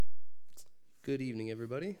Good evening,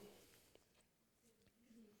 everybody.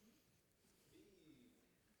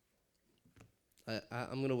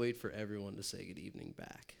 I'm going to wait for everyone to say good evening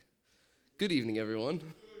back. Good evening, everyone.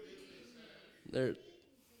 There,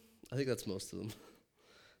 I think that's most of them.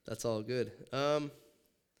 That's all good.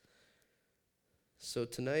 So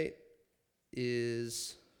tonight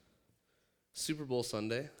is Super Bowl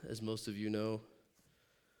Sunday, as most of you know.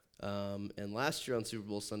 And last year on Super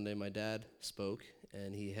Bowl Sunday, my dad spoke,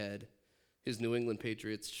 and he had his New England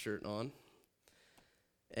Patriots shirt on.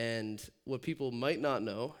 And what people might not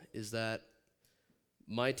know is that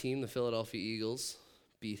my team, the Philadelphia Eagles,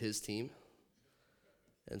 beat his team.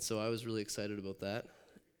 And so I was really excited about that.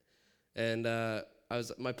 And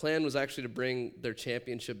my plan was actually to bring their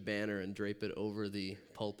championship banner and drape it over the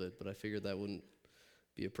pulpit, but I figured that wouldn't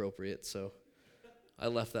be appropriate, so I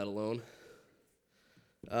left that alone.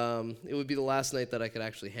 It would be the last night that I could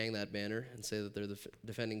actually hang that banner and say that they're the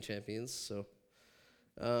defending champions. So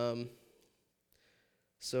I'm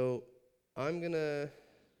going to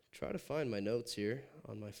try to find my notes here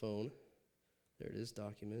on my phone. There it is,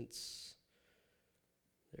 documents.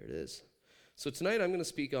 There it is. So tonight I'm going to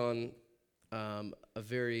speak on a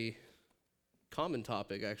very common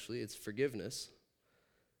topic, actually. It's forgiveness.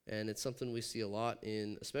 And it's something we see a lot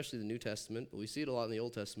in, especially the New Testament, but we see it a lot in the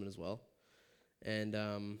Old Testament as well.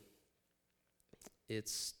 And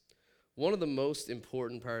it's one of the most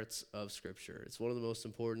important parts of Scripture. It's one of the most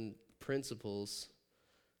important principles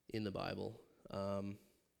in the Bible.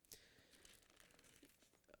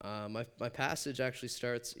 My passage actually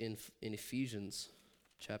starts in Ephesians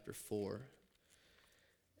chapter 4.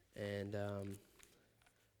 And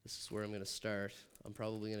this is where I'm going to start. I'm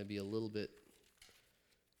probably going to be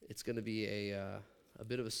it's going to be a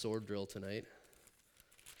bit of a sword drill tonight,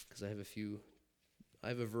 because I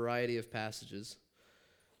have a variety of passages.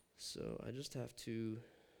 So I just have to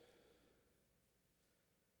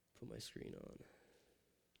put my screen on.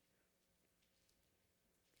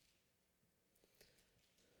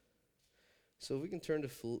 So if we can turn to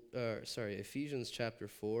Ephesians chapter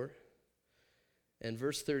 4 and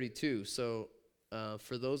verse 32. So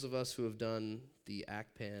for those of us who have done the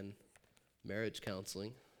ACPAN marriage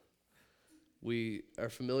counseling, we are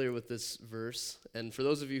familiar with this verse. And for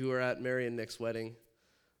those of you who are at Mary and Nick's wedding,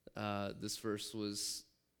 this verse was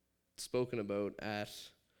spoken about at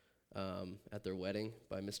their wedding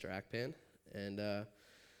by Mr. ACPAN. And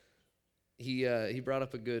he brought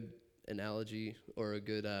up a good analogy, or a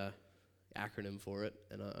good acronym for it,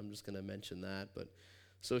 and I'm just going to mention that. But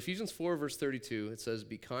so Ephesians 4 verse 32, it says,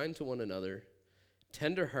 "Be kind to one another,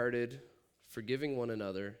 tender-hearted, forgiving one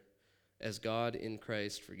another, as God in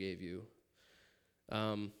Christ forgave you."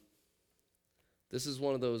 This is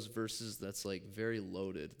one of those verses that's like very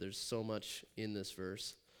loaded. There's so much in this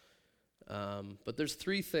verse. But there's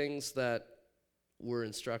three things that we're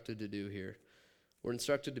instructed to do here. We're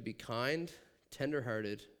instructed to be kind,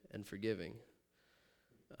 tender-hearted, and forgiving.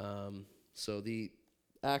 So the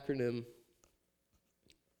acronym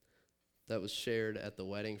that was shared at the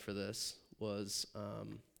wedding for this was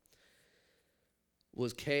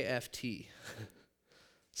KFT.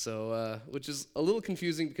 So, which is a little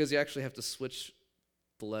confusing because you actually have to switch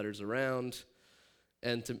the letters around,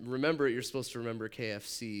 and to remember it, you're supposed to remember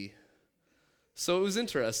KFC. So it was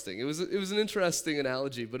interesting. It was an interesting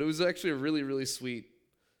analogy, but it was actually a really, really sweet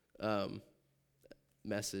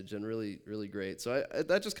message, and really, really great. So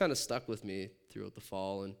that just kind of stuck with me throughout the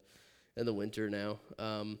fall and the winter now.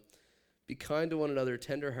 Be kind to one another,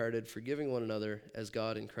 tender-hearted, forgiving one another, as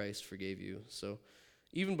God in Christ forgave you. So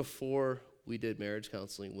even before we did marriage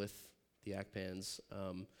counseling with the ACPANs,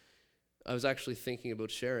 I was actually thinking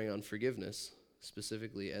about sharing on forgiveness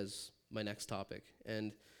specifically as my next topic.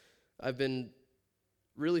 And I've been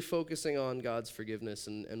really focusing on God's forgiveness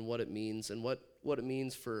and what it means, and what it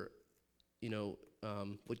means for,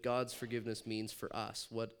 what God's forgiveness means for us,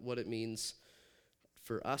 what it means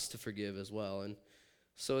for us to forgive as well. And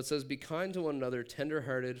so it says, "Be kind to one another,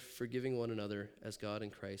 tender-hearted, forgiving one another, as God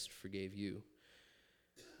in Christ forgave you."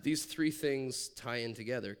 These three things tie in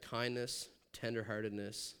together: kindness,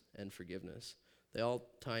 tender-heartedness, and forgiveness. They all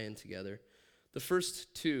tie in together. The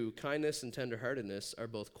first two, kindness and tender-heartedness, are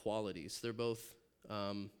both qualities. They're both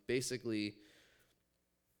basically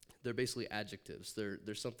adjectives.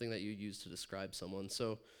 They're something that you use to describe someone.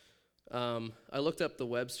 So I looked up the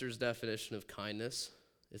Webster's definition of kindness.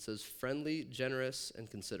 It says friendly, generous, and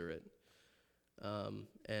considerate.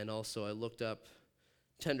 And also I looked up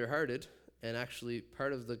tender-hearted, and actually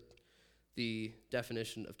part of the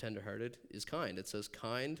definition of tender-hearted is kind. It says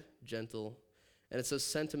kind, gentle, and it says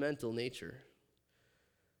sentimental nature.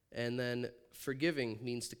 And then forgiving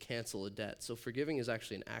means to cancel a debt. So forgiving is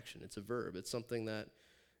actually an action. It's a verb. It's something that,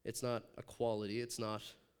 it's not a quality. It's not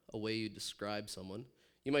a way you describe someone.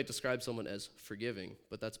 You might describe someone as forgiving,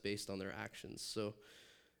 but that's based on their actions. So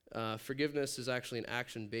forgiveness is actually an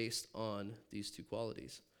action based on these two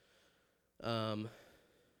qualities.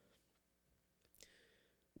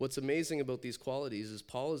 What's amazing about these qualities is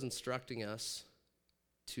Paul is instructing us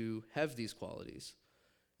to have these qualities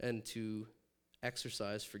and to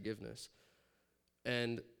exercise forgiveness.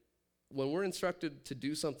 And when we're instructed to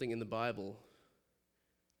do something in the Bible,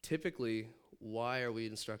 typically, why are we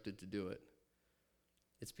instructed to do it?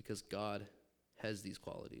 It's because God has these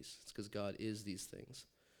qualities. It's because God is these things.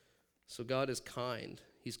 So God is kind.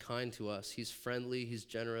 He's kind to us. He's friendly. He's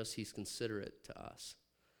generous. He's considerate to us.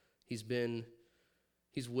 He's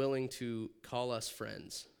willing to call us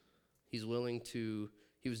friends. He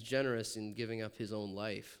was generous in giving up his own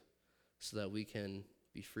life so that we can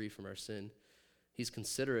be free from our sin. He's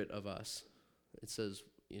considerate of us. It says,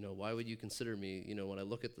 why would you consider me? When I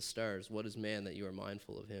look at the stars, what is man that you are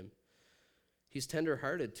mindful of him? He's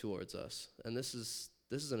tender-hearted towards us, and this is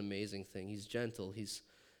an amazing thing. He's gentle.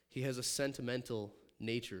 He has a sentimental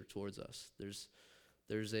nature towards us.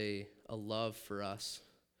 There's a love for us.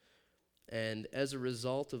 And as a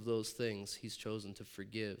result of those things, he's chosen to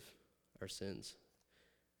forgive our sins.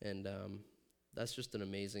 And that's just some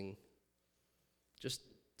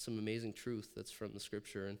amazing truth that's from the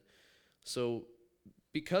scripture. And so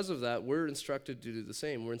because of that, we're instructed to do the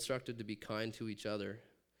same. We're instructed to be kind to each other,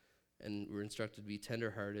 and we're instructed to be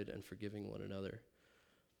tender-hearted and forgiving one another.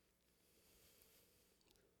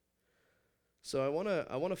 So I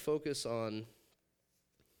want to focus on,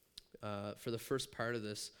 for the first part of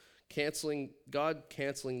this, God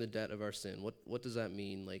canceling the debt of our sin. What does that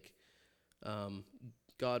mean? Like,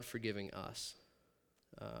 God forgiving us.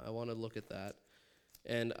 I want to look at that.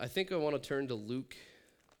 And I think I want to turn to Luke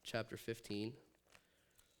chapter 15.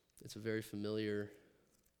 It's a very familiar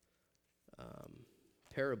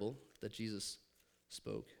parable that Jesus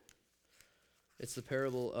spoke. It's the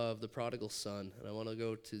parable of the prodigal son. And I want to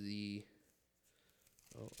go to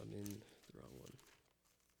I'm in the wrong one.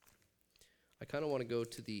 I kind of want to go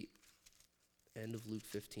to the end of Luke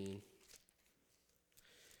 15.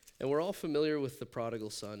 And we're all familiar with the prodigal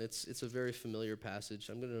son. It's a very familiar passage.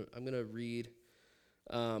 I'm gonna read.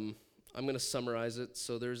 I'm gonna summarize it.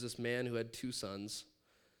 So there's this man who had two sons.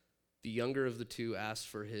 The younger of the two asked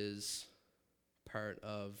for his part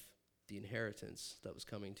of the inheritance that was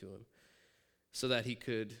coming to him, so that he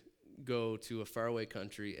could go to a faraway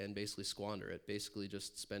country and basically squander it. Basically,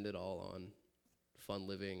 just spend it all on fun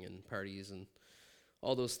living and parties and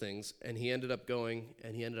all those things. And he ended up going,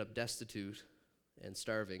 and he ended up destitute and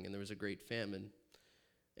starving, and there was a great famine.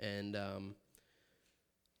 And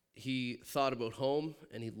he thought about home,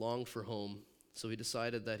 and he longed for home. So he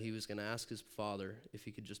decided that he was going to ask his father if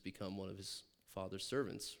he could just become one of his father's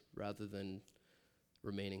servants rather than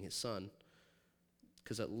remaining his son,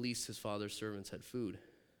 because at least his father's servants had food.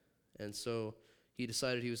 And so he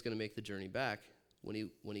decided he was going to make the journey back. When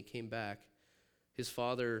he came back, his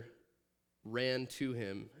father ran to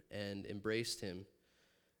him and embraced him,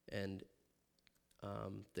 and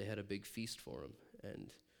they had a big feast for him.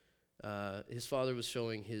 And his father was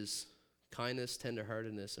showing his kindness,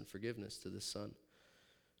 tenderheartedness, and forgiveness to this son.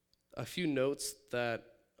 A few notes that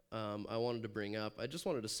I wanted to bring up. I just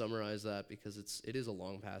wanted to summarize that because it is a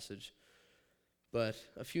long passage. But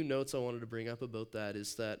a few notes I wanted to bring up about that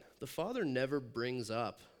is that the father never brings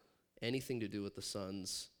up anything to do with the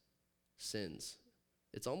son's sins.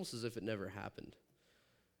 It's almost as if it never happened,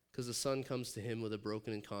 because the son comes to him with a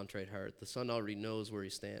broken and contrite heart. The son already knows where he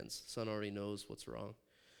stands. The son already knows what's wrong.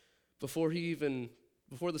 Before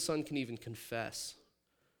the son can even confess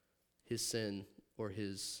his sin or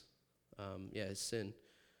his sin,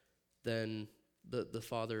 then the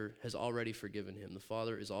father has already forgiven him. The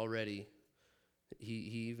father is already, he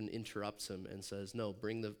even interrupts him and says, "No,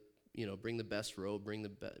 bring the best robe,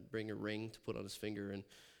 bring a ring to put on his finger, and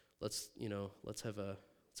let's have a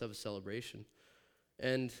celebration."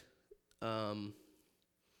 And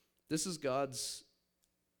this is God's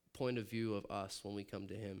point of view of us when we come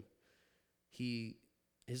to him.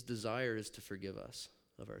 His desire is to forgive us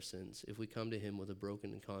of our sins if we come to him with a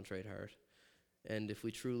broken and contrite heart, and if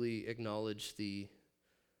we truly acknowledge the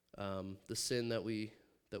sin that we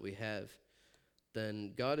have.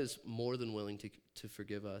 Then God is more than willing to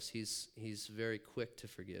forgive us. He's very quick to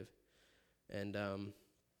forgive, and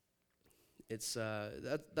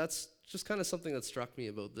that's just kind of something that struck me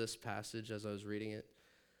about this passage as I was reading it,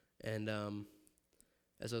 and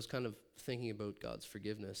as I was kind of thinking about God's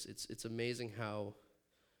forgiveness. It's amazing how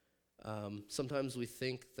Sometimes we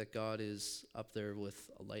think that God is up there with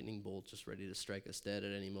a lightning bolt just ready to strike us dead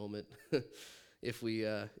at any moment if we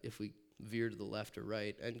veer to the left or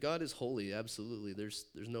right. And God is holy, absolutely. There's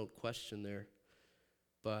no question there.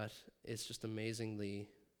 But it's just amazing the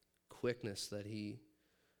quickness that he,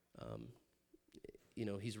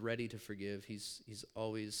 he's ready to forgive. He's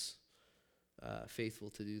always faithful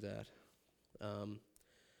to do that.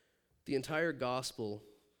 The entire gospel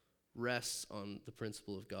rests on the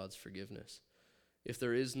principle of God's forgiveness. If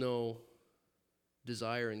there is no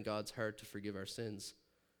desire in God's heart to forgive our sins,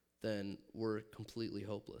 then we're completely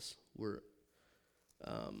hopeless. We're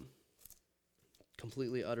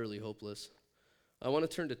completely, utterly hopeless. I want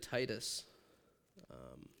to turn to Titus.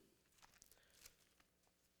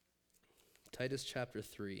 Titus chapter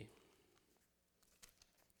 3.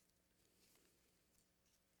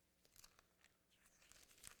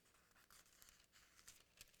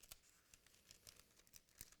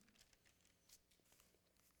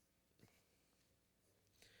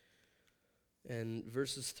 And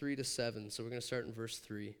verses 3 to 7. So we're going to start in verse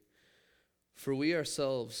 3. For we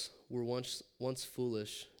ourselves were once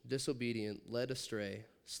foolish, disobedient, led astray,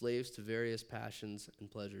 slaves to various passions and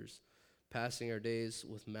pleasures, passing our days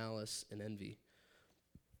with malice and envy,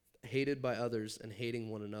 hated by others and hating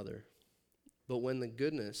one another. But when the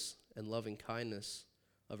goodness and loving kindness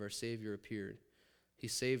of our Savior appeared, he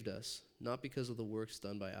saved us, not because of the works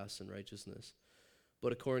done by us in righteousness,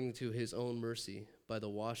 but according to his own mercy, by the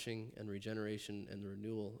washing and regeneration and the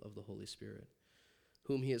renewal of the Holy Spirit,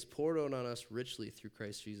 whom he has poured out on us richly through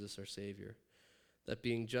Christ Jesus our Savior, that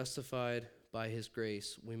being justified by his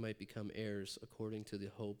grace, we might become heirs according to the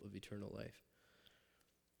hope of eternal life.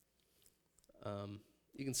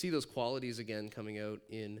 You can see those qualities again coming out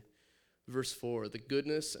in verse 4. The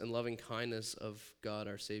goodness and loving kindness of God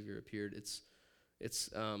our Savior appeared. It's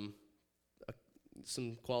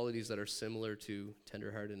some qualities that are similar to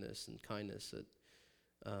tenderheartedness and kindness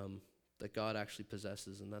that God actually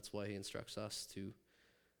possesses, and that's why he instructs us to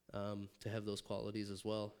have those qualities as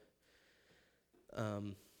well.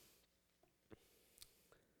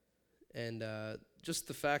 And just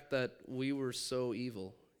the fact that we were so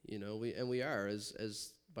evil, we are,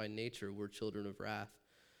 as by nature, we're children of wrath.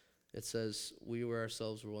 It says, we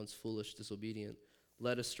ourselves were once foolish, disobedient,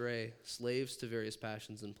 led astray, slaves to various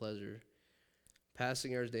passions and pleasure,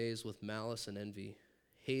 passing our days with malice and envy,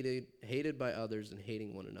 hated by others and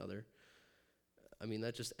hating one another. I mean,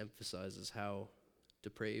 that just emphasizes how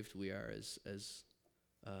depraved we are as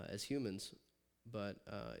humans, but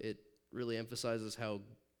it really emphasizes how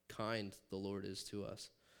kind the Lord is to us.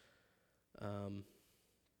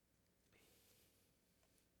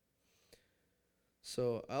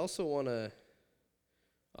 So I also want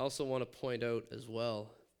to point out as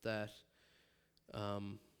well that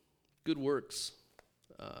good works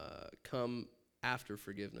come after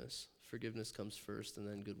forgiveness. Forgiveness comes first, and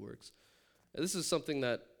then good works. And this is something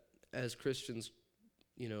that, as Christians,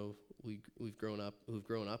 who've grown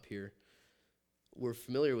up here, we're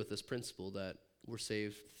familiar with this principle that we're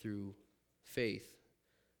saved through faith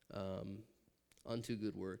unto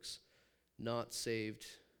good works, not saved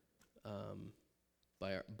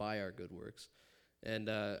by our good works. And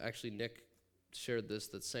actually, Nick shared this,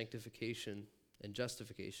 that sanctification and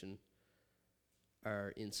justification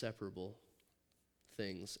are inseparable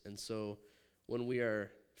things. And so when we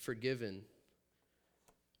are forgiven,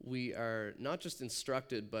 we are not just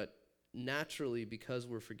instructed, but naturally, because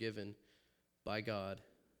we're forgiven by God,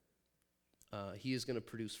 he is going to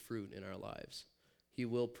produce fruit in our lives. He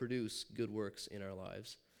will produce good works in our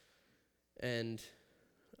lives. And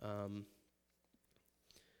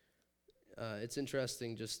it's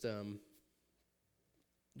interesting just to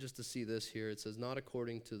see this here. It says, not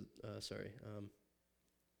according to,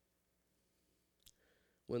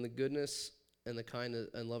 when the goodness and the kindness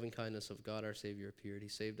and loving kindness of God our Savior appeared, he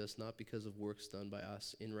saved us not because of works done by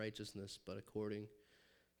us in righteousness, but according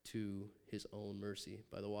to his own mercy,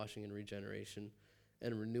 by the washing and regeneration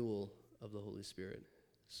and renewal of the Holy Spirit.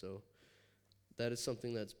 So that is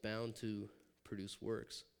something that's bound to produce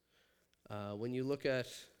works. When you look at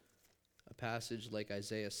a passage like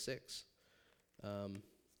Isaiah 6,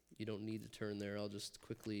 you don't need to turn there. I'll just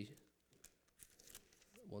quickly,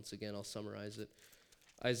 once again, I'll summarize it.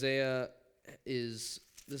 Isaiah this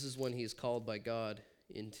is when he's called by God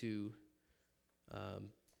into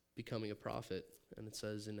becoming a prophet. And it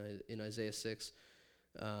says in Isaiah 6,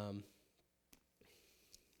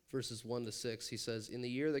 verses 1 to 6, he says, in the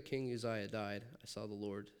year that King Uzziah died, I saw the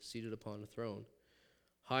Lord seated upon a throne,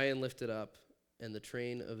 high and lifted up, and the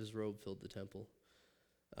train of his robe filled the temple.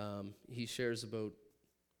 He shares about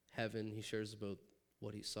heaven. He shares about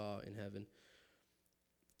what he saw in heaven.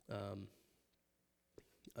 Um,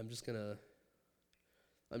 I'm just gonna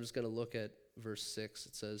look at verse 6.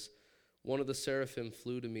 It says, "One of the seraphim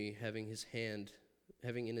flew to me, having in his hand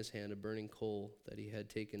a burning coal that he had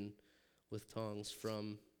taken with tongs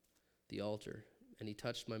from the altar. And he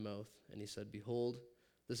touched my mouth, and he said, 'Behold,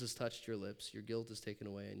 this has touched your lips. Your guilt is taken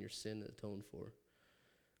away, and your sin atoned for.'"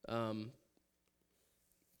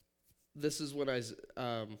 This is when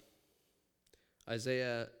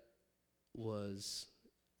Isaiah was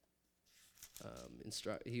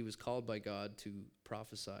he was called by God to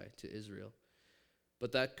prophesy to Israel.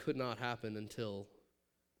 But that could not happen until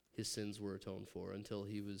his sins were atoned for, until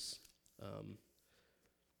he was,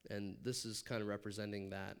 and this is kind of representing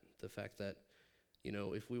that, the fact that,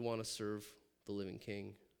 if we want to serve the living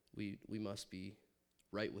King, we must be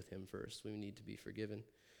right with him first. We need to be forgiven.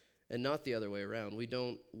 And not the other way around. We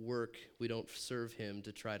don't serve him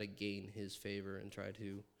to try to gain his favor and try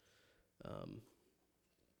to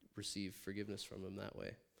receive forgiveness from him that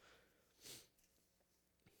way.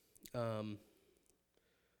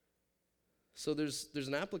 So there's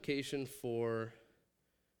an application for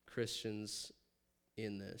Christians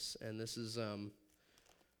in this, and this is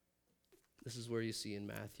where you see in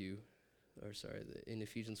in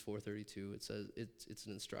Ephesians 4:32, it says it's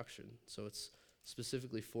an instruction. So it's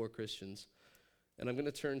specifically for Christians. And I'm going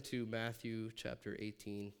to turn to Matthew chapter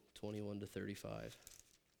 18, 21 to 35.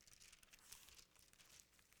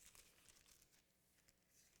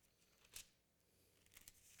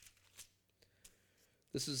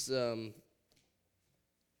 This is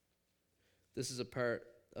a part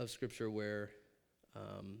of Scripture where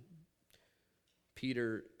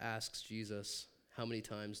Peter asks Jesus, "How many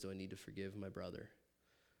times do I need to forgive my brother?"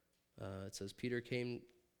 It says, "Peter came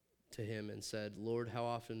to him and said, 'Lord, how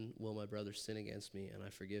often will my brother sin against me and I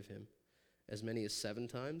forgive him? As many as 7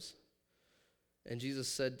 times?' And Jesus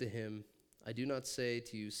said to him, 'I do not say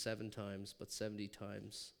to you 7 times, but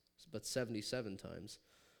 77 times.'"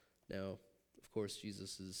 Now, of course,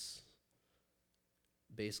 Jesus is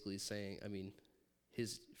basically saying,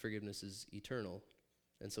 his forgiveness is eternal.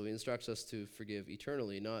 And so he instructs us to forgive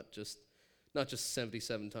eternally, not just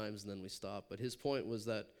 77 times and then we stop. But his point was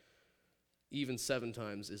that even 7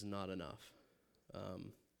 times is not enough.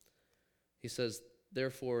 He says,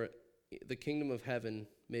 "Therefore, the kingdom of heaven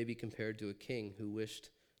may be compared to a king who wished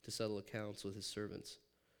to settle accounts with his servants.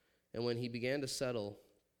 And when he began to settle,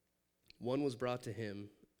 one was brought to him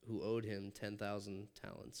who owed him 10,000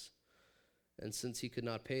 talents. And since he could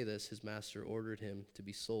not pay this, his master ordered him to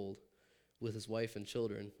be sold with his wife and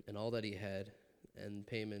children and all that he had, and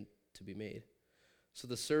payment to be made. So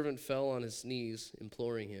the servant fell on his knees,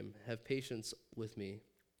 imploring him, 'Have patience with me,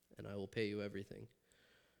 and I will pay you everything.'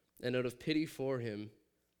 And out of pity for him,"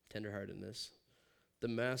 tenderheartedness, "the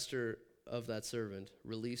master of that servant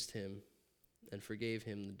released him and forgave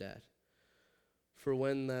him the debt. For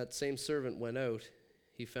when that same servant went out,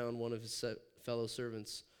 he found one of his fellow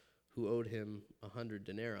servants who owed him 100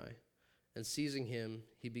 denarii. And seizing him,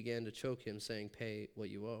 he began to choke him, saying, 'Pay what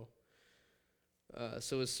you owe.'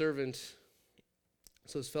 So his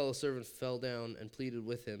fellow servant fell down and pleaded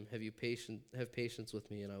with him, 'Have patience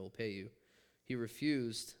with me, and I will pay you.' He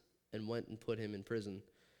refused and went and put him in prison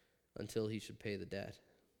until he should pay the debt.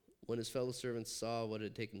 When his fellow servants saw what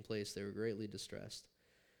had taken place, they were greatly distressed,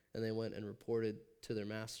 and they went and reported to their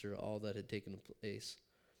master all that had taken place.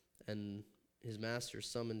 And his master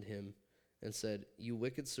summoned him and said, 'You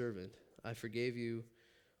wicked servant, I forgave you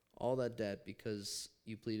all that debt because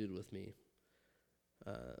you pleaded with me.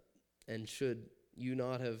 And should you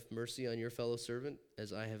not have mercy on your fellow servant,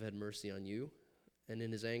 as I have had mercy on you?' And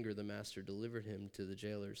in his anger the master delivered him to the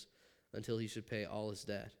jailers until he should pay all his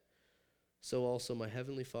debt. So also my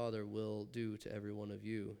heavenly Father will do to every one of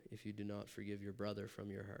you if you do not forgive your brother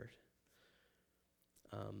from your heart."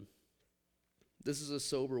 This is a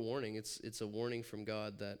sober warning. It's a warning from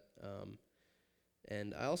God that,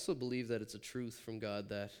 and I also believe that it's a truth from God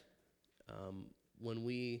that when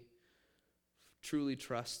we truly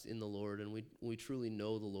trust in the Lord and we truly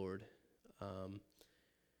know the Lord,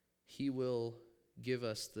 He will give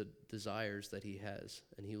us the desires that He has,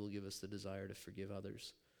 and He will give us the desire to forgive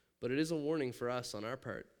others. But it is a warning for us on our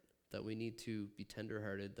part that we need to be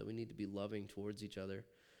tenderhearted, that we need to be loving towards each other,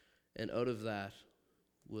 and out of that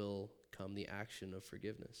will come the action of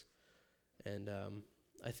forgiveness. And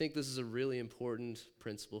I think this is a really important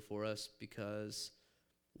principle for us because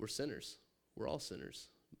we're sinners. We're all sinners.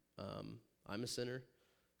 I'm a sinner,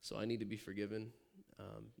 so I need to be forgiven.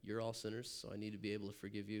 You're all sinners, so I need to be able to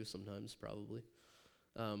forgive you sometimes, probably.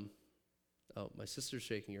 My sister's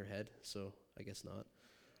shaking her head, so I guess not.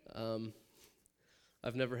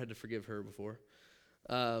 I've never had to forgive her before.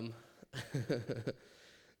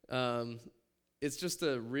 Um, it's just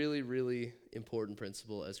a really, really important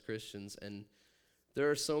principle as Christians, and there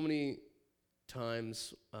are so many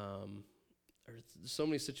times, or so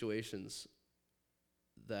many situations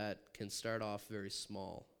that can start off very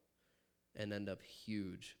small and end up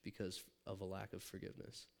huge because of a lack of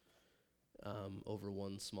forgiveness over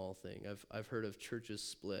one small thing. I've heard of churches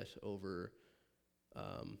split over,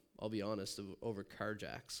 I'll be honest, over car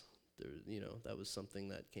jacks. That was something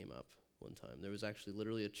that came up one time. There was actually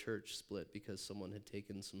literally a church split because someone had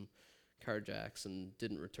taken some car jacks and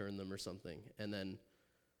didn't return them or something. And then,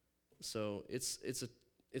 so it's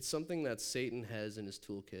something that Satan has in his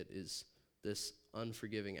toolkit, is this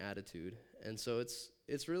unforgiving attitude. And so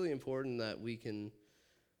it's really important that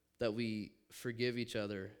we forgive each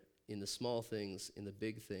other in the small things, in the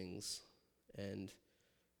big things. And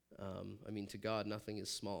to God, nothing is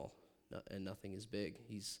small, and nothing is big.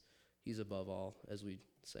 He's above all, as we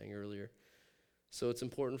sang earlier. So it's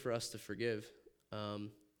important for us to forgive.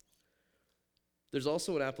 There's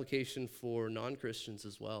also an application for non-Christians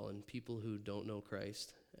as well, and people who don't know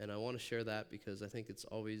Christ. And I want to share that because I think it's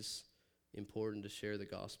always important to share the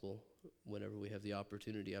gospel whenever we have the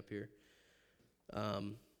opportunity up here.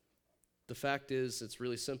 The fact is, it's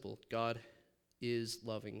really simple. God is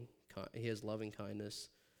loving. He has loving kindness.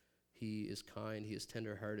 He is kind. He is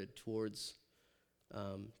tender-hearted towards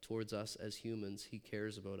us as humans. He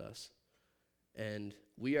cares about us. And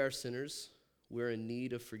we are sinners. We're in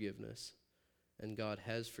need of forgiveness. And God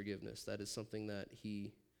has forgiveness. That is something that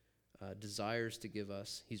he desires to give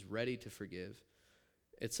us. He's ready to forgive.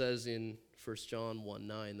 It says in 1 John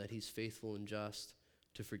 1:9 that he's faithful and just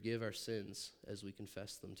to forgive our sins as we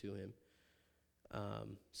confess them to him.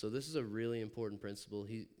 So this is a really important principle.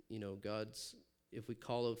 If we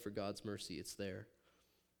call out for God's mercy, it's there.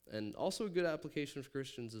 And also a good application for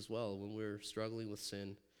Christians as well. When we're struggling with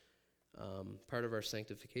sin, part of our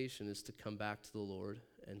sanctification is to come back to the Lord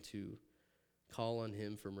and to call on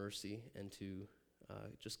him for mercy, and to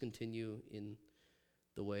just continue in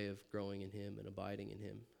the way of growing in him and abiding in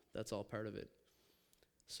him. That's all part of it.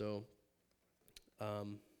 So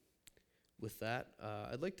with that,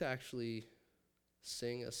 I'd like to actually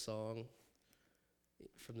sing a song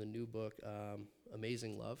from the new book,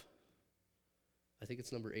 Amazing Love. I think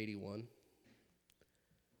it's number 81.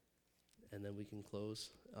 And then we can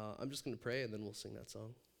close. I'm just going to pray, and then we'll sing that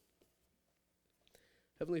song.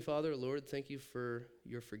 Heavenly Father, Lord, thank you for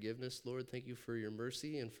your forgiveness, Lord. Thank you for your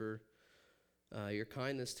mercy and for your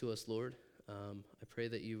kindness to us, Lord. I pray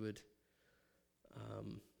that you would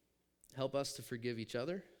help us to forgive each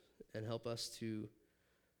other, and help us to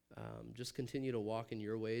just continue to walk in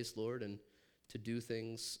your ways, Lord, and to do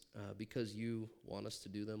things because you want us to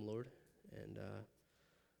do them, Lord. And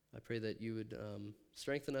I pray that you would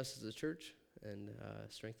strengthen us as a church, and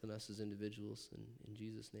strengthen us as individuals. In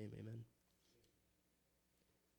Jesus' name, amen.